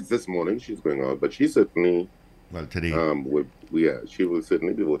 I don't know if it's this morning she's going out, but she certainly... Well, today. She will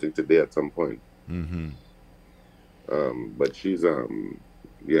certainly be voting today at some point. Mm-hmm. But she's...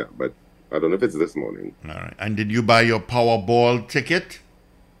 but I don't know if it's this morning. All right. And did you buy your Powerball ticket?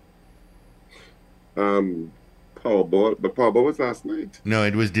 Powerball was last night. No,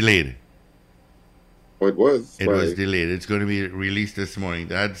 it was delayed. Oh, it was? It was delayed. It's going to be released this morning.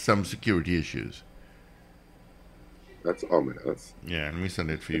 They had some security issues. That's ominous. Yeah, let me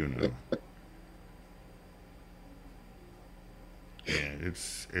send it for you now. Yeah,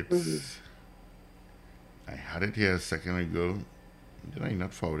 it's. I had it here a second ago. Did I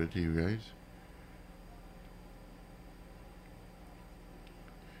not forward it to you guys?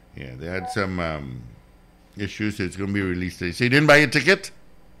 Yeah, they had some issues, so it's going to be released today. So you didn't buy a ticket?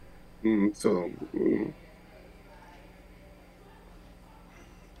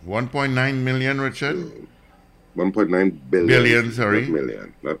 1.9 million, Richard? 1.9 billion. Billion, sorry.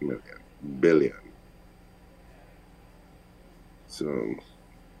 Not million. Billion. So,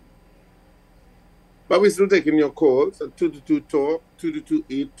 but we're still taking your calls at 222-TALK,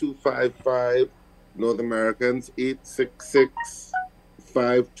 222-8255, North Americans,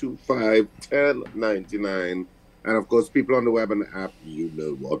 866-525-1099. And of course, people on the web and the app, you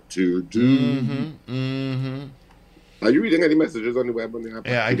know what to do. Mm-hmm, mm-hmm. Are you reading any messages on the web on the app?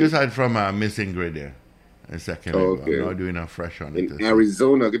 Yeah, I just had from Miss Ingrid there a second ago. Okay. I'm not doing a fresh on it. In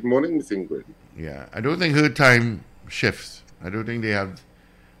Arizona. Good morning, Miss Ingrid. Yeah, I don't think her time shifts. I don't think they have.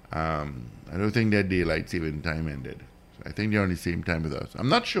 I don't think their daylight saving time ended. So I think they're on the same time with us. I'm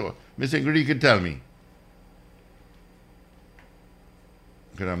not sure. Miss Ingrid, you can tell me.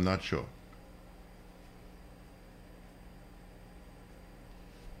 Because I'm not sure.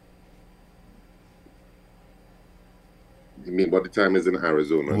 You mean what the time is in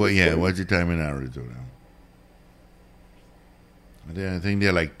Arizona? Well, yeah, what's the time in Arizona? I think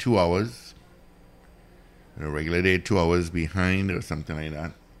they're like 2 hours. On a regular day, 2 hours behind or something like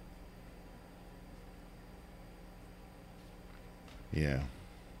that. Yeah.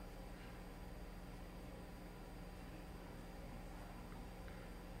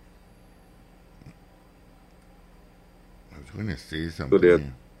 I was going to say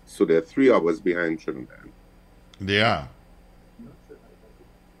something. So they're 3 hours behind Trinidad. They are.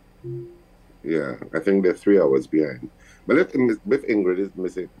 Yeah, I think they're 3 hours behind. But if Ingrid is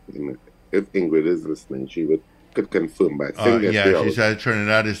missing, if Ingrid is listening, she could confirm. But I think yeah, she said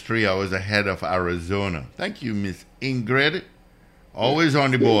Trinidad is 3 hours ahead of Arizona. Thank you, Miss Ingrid. Always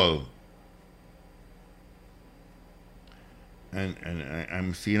on the ball. And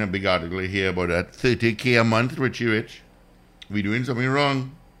I'm seeing a big article here about that $30K a month, Richie Rich. We doing something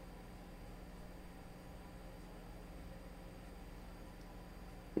wrong.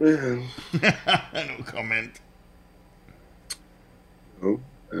 Well, No comment. no,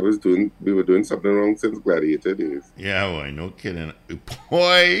 we were doing something wrong since Gladiator days. Yeah, boy, no kidding.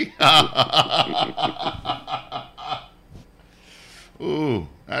 Boy. Ooh,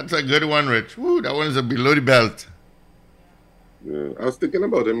 that's a good one, Rich. Ooh, that one's a below the belt. Yeah, I was thinking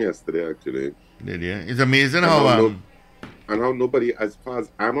about him yesterday, actually. Did you? It's amazing And how and how nobody, as far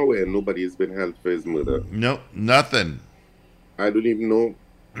as I'm aware, nobody has been held for his murder. no, nothing. I don't even know.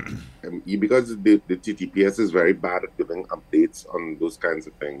 Because the TTPS is very bad at giving updates on those kinds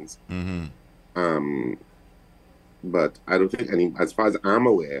of things. Mm-hmm. But I don't think as far as I'm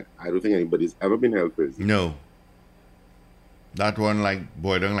aware, I don't think anybody's ever been held for his murder. No. That one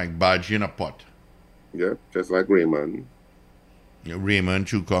boiling like badge in a pot. Yeah, just like Raymond. Raymond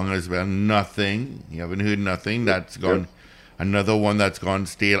Chukong as well. Nothing. You haven't heard nothing. That's gone. Another one that's gone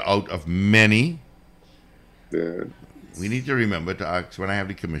stale out of many. Yeah. We need to remember to ask when I have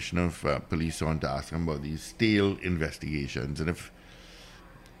the commissioner of police on to ask him about these stale investigations, and if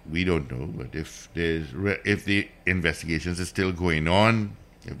we don't know, but if the investigations are still going on,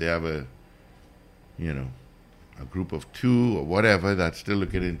 if they have a group of two or whatever that's still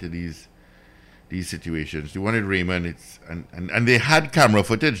looking into these situations. The one at Raymond, and they had camera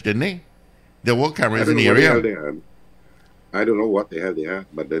footage, didn't they? There were cameras in the area. I don't know what the hell they had,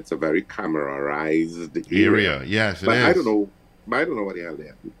 but it's a very cameraized area. Yes, it but is. I don't know what the hell they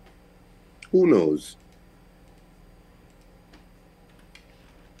had. Who knows?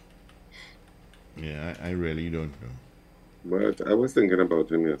 Yeah, I really don't know. But I was thinking about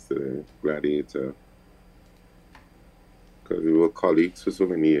him yesterday, Gladiator. Because we were colleagues for so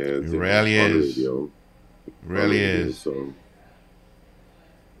many years. It really on is. radio. Really is. So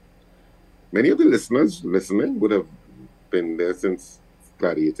many of the listeners listening would have been there since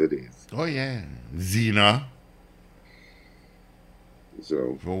Gladiator days. Oh, yeah. Zena,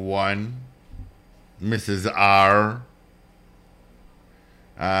 So for one. Mrs. R.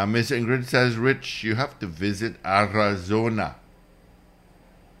 Miss Ingrid says, Rich, you have to visit Arizona.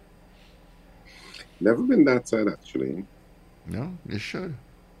 never been that side actually. No, you should.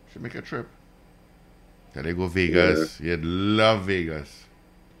 Should make a trip. Can they go Vegas? You'd love Vegas.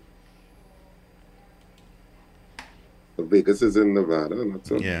 Vegas is in Nevada, not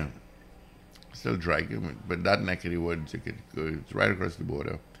so. Yeah. Still dry, but that neck of the woods, you could go. It's right across the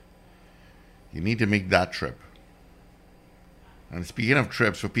border. You need to make that trip. And speaking of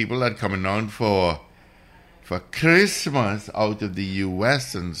trips, for people that are coming on for Christmas out of the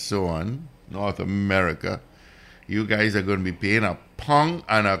U.S. and so on, North America, you guys are going to be paying a pong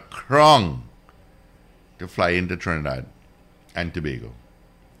and a crong to fly into Trinidad and Tobago.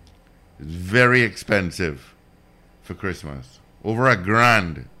 It's very expensive for Christmas. Over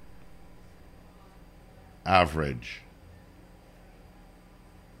 $1,000 average.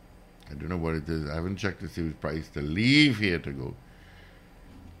 I don't know what it is. I haven't checked to see the price to leave here to go.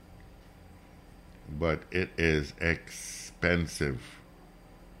 But it is expensive.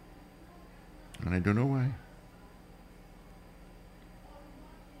 And I don't know why.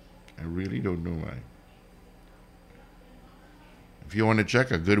 I really don't know why. If you want to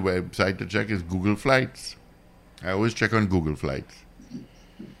check, a good website to check is Google Flights. I always check on Google Flights.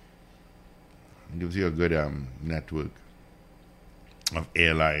 It gives you a good network of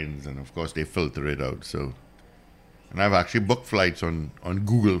airlines, and of course they filter it out. So, and I've actually booked flights on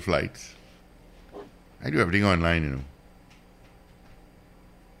Google Flights. I do everything online, you know.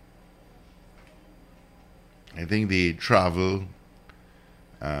 I think the travel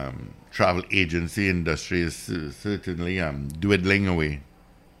agency industry is certainly dwindling away.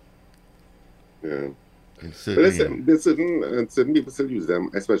 Yeah. It's But certainly, there's certain people still use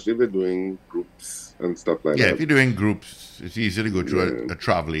them, especially if they're doing groups and stuff like yeah, that. if you're doing groups, it's easy to go through a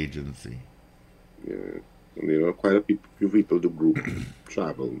travel agency. Yeah. And you know, quite a few people do group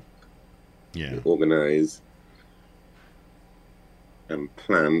travel. Yeah. They organize and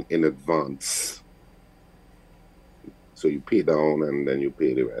plan in advance. So you pay down and then you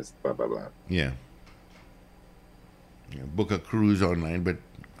pay the rest, blah, blah, blah. Yeah. Book a cruise online, but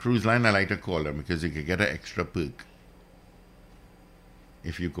cruise line I like to call them because you can get an extra perk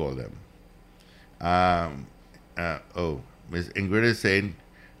if you call them. Miss Ingrid is saying,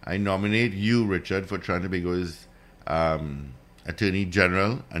 I nominate you, Richard, for trying to be Tobago's Attorney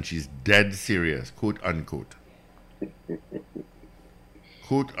General, and she's dead serious, quote unquote.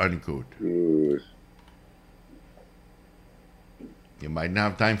 Quote unquote. You might not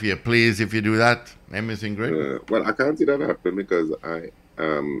have time for your plays if you do that. Miss Ingrid? Well, I can't see that happen because I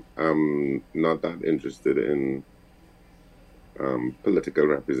am not that interested in political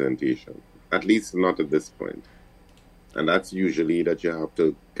representation, at least not at this point. And that's usually that you have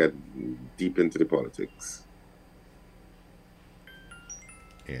to get deep into the politics.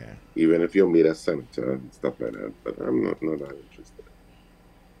 Yeah. Even if you're made a senator and stuff like that. But I'm not that interested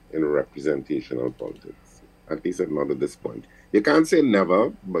in representational politics. At least not at this point. You can't say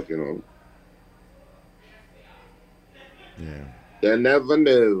never, but you know. Yeah. You never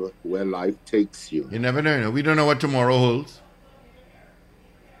know where life takes you. You never know. We don't know what tomorrow holds.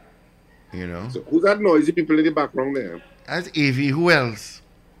 You know. So who's that noisy people in the background there? That's Avi. Who else?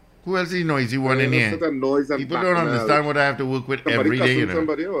 Who else is noisy one in here? People don't understand what I have to work with every day, you know.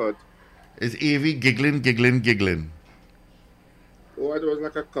 Somebody or what? It's Avi giggling. Oh, it was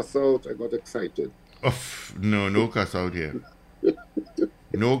like a cuss out. I got excited. Oh, no cuss out here.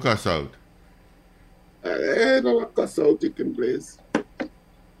 No cuss out. No cuss out taking place.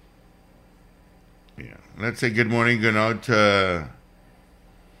 Yeah. Let's say good morning, good night to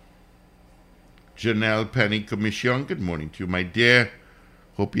Janelle Penny Commission. Good morning to you, my dear.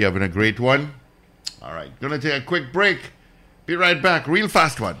 Hope you're having a great one. All right. Gonna take a quick break. Be right back. Real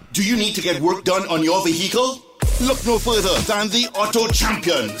fast one. Do you need to get work done on your vehicle? Look no further than the Auto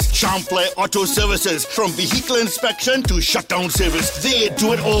Champions. Champlain Auto Services. From vehicle inspection to shutdown service, they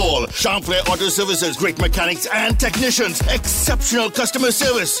do it all. Champlain Auto Services. Great mechanics and technicians. Exceptional customer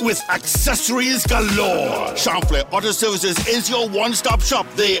service with accessories galore. Champlain Auto Services is your one-stop shop.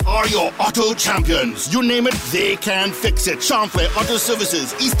 They are your Auto Champions. You name it, they can fix it. Champlain Auto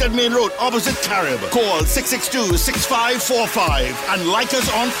Services. Eastern Main Road, opposite Carib. Call 662-6545 and like us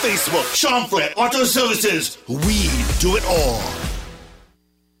on Facebook. Champlain Auto Services. We do it all.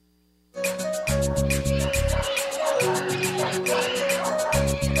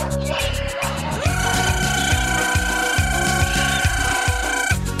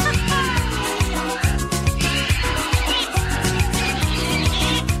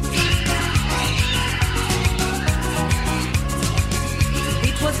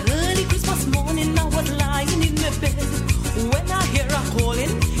 It was early Christmas morning, I was lying in my bed. When I hear her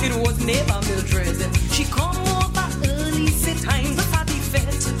calling, it was neighbor Mildred. She come over early, say time to party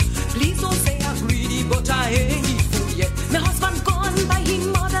fete. Please don't say I'm greedy, but I ain't eat food yet. My husband gone by his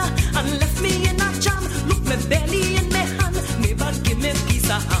mother and left me in a jam. Look, my belly in my hand. Neighbor, give me a piece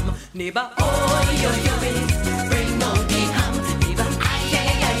of ham. Neighbor, oh, yo, bring out the ham. Neighbor, ay,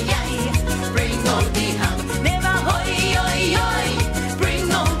 bring out the ham. Neighbor, oi,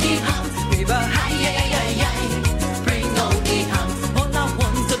 bring out the ham. Neighbor, ay, bring out the ham. All I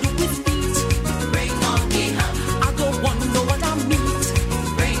want to do is eat. Bring out the ham. I don't want to know what I meat.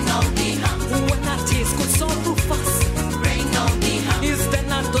 Bring out the ham. When I taste good so Rufus. Bring out the ham. Is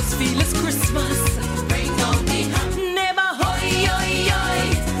then I just feel it's Christmas. Bring out the ham. Neighbor, oi,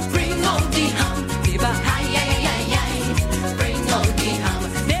 bring out the ham. Neighbor, ay, bring out the ham.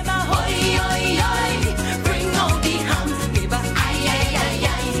 Neighbor, oi, bring out the ham. Neighbor, ay,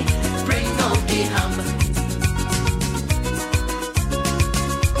 bring out the ham.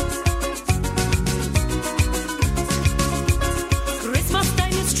 Christmas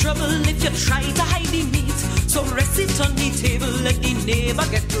time is trouble if you try to hide the meat. So rest it on the table, let the neighbor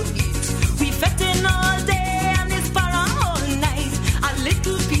get to eat. We fetting all day and it's for all night. A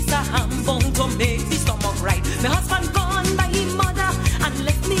little piece of ham bound to make the stomach right. My husband gone by his mother and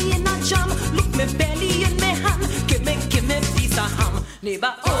left me in a jam. Look, my belly in my hand. Give me piece of ham.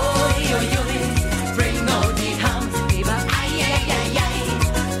 Neighbor, oi, bring out the ham. Neighbor, ay,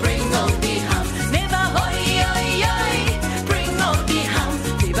 bring out the ham. Neighbor, oi, bring out the ham.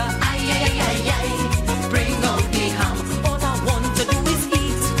 Neighbor, ay, bring out the ham. All I want to do is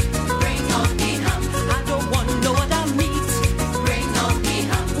eat. Bring out the ham. I don't want no other meat. Bring out the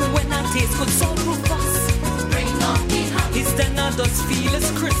ham. When I taste good so Rufus. Bring out the ham. It's then I just feel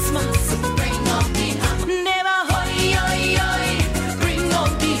it's Christmas. Bring out the ham. Neighbor, oi, bring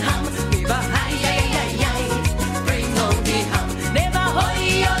out the ham. Neighbor, ay, bring out the ham. Neighbor, oi,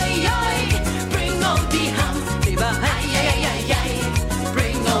 bring out the ham. Neighbor, ay,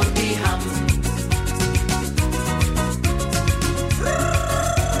 bring out the ham.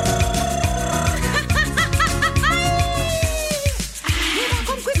 Neighbor,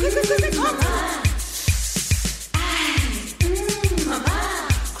 come quick, come.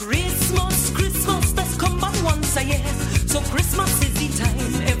 Christmas does come but once a year. So Christmas is the time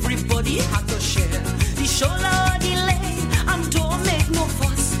everybody has to share. The shoulder delay and don't make no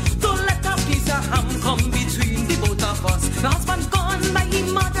fuss. Don't let a piece of ham come between the both of us. My husband gone by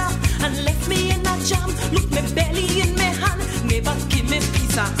his mother and left me in a jam. Look, my belly in my hand. Neighbor, give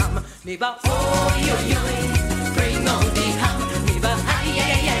Neighbor, oi, oi, oi, bring on the ham. Neighbor, ay,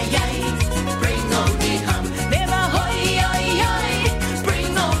 ay, ay, ay, bring on the ham. Neighbor, oi, oi, oi,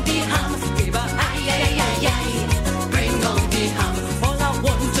 bring on the ham. Neighbor, ay, ay, ay, ay, bring on the ham. All I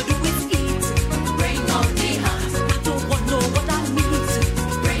want to do is eat. Bring on the ham. I don't want no what I need.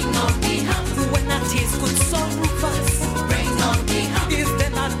 Bring on the ham. When I taste good salt Rufus. Bring on the ham. If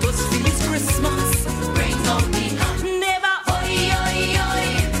then I just feel it's Christmas. Bring on the ham. Neighbor, oi, oi, oi,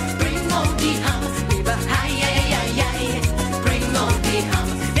 bring on the ham. Neighbor, ay, ay, ay, ay, bring on the ham.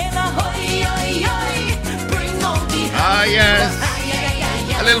 Neighbor, oi, oi, oi, bring on the ham. Ah, yes. Ay, ay,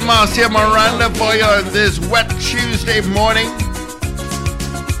 ay, ay, A little Marcia Miranda for you on this wet Tuesday morning.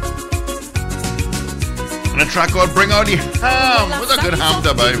 And a track called Bring Out the Ham. What's a good ham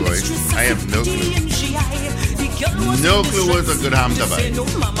to buy, boy? I have no clue. No clue what's a good ham to buy.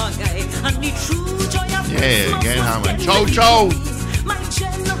 Yeah, get ham and chow chow.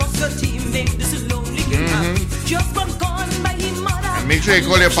 And make sure you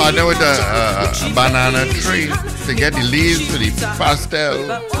call your partner with a banana tree to get the leaves for the pastel.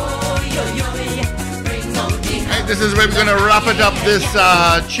 Right, this is where we're going to wrap it up this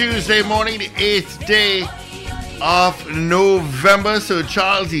Tuesday morning, the 8th day of November. So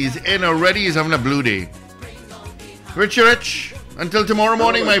Charles, he's in already. He's having a blue day. Rich, until tomorrow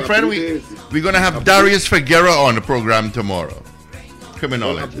morning, my friend, we're going to have Darius Figueroa on the program tomorrow.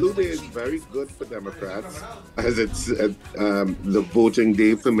 Criminologist. Blue Day is very good for Democrats, as it's the voting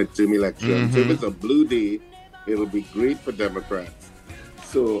day for midterm elections. So if it's a blue day, it'll be great for Democrats.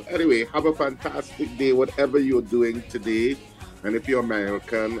 So anyway, have a fantastic day, whatever you're doing today. And if you're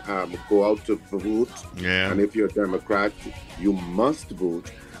American, go out to vote. Yeah. And if you're a Democrat, you must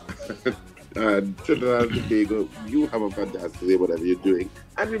vote. Trinidad and Tobago, you have a fantastic day, whatever you're doing.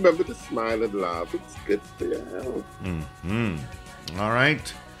 And remember to smile and laugh. It's good for your health. All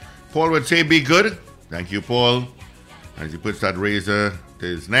right. Paul would say, be good. Thank you, Paul. As he puts that razor to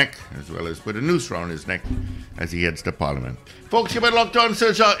his neck, as well as put a noose around his neck as he heads to Parliament. Folks, you've been locked on,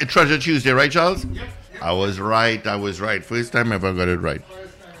 Sir Charles. Treasure Tuesday, right, Charles? Yep. I was right. First time I ever got it right.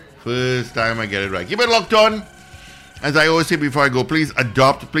 First time I get it right. Keep it locked on. As I always say before I go, please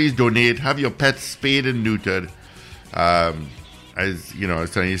adopt, please donate, have your pets spayed and neutered. As you know, I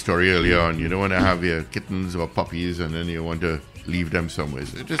was telling you a story earlier on, you don't want to have your kittens or puppies and then you want to leave them somewhere.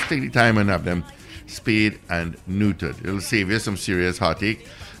 So just take the time and have them spayed and neutered. It'll save you some serious heartache.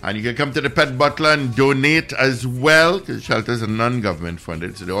 And you can come to the Pet Butler and donate as well, because shelters are non-government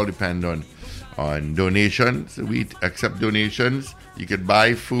funded, so they all depend on donations. We accept donations. You could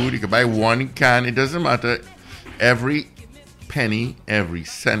buy food, you could buy one can, it doesn't matter. Every penny, every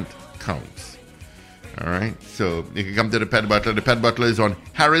cent counts. All right, so you can come to the Pet Butler. The Pet Butler is on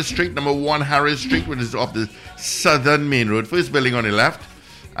Harris Street, number 1 Harris Street, which is off the southern main road. First building on the left.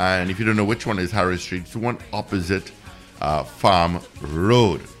 And if you don't know which one is Harris Street, it's the one opposite Farm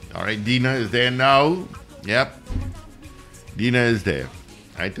Road. All right, Dina is there now. Yep, Dina is there.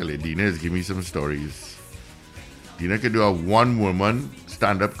 I tell you, Dina is giving me some stories. Dina could do a one-woman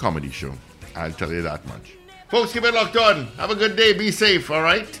stand-up comedy show. I'll tell you that much. Folks, keep it locked on. Have a good day. Be safe, all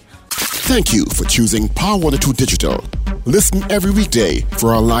right? Thank you for choosing Power 102 Digital. Listen every weekday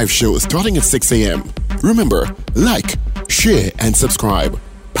for our live show starting at 6 a.m. Remember, like, share, and subscribe.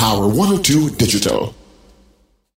 Power 102 Digital.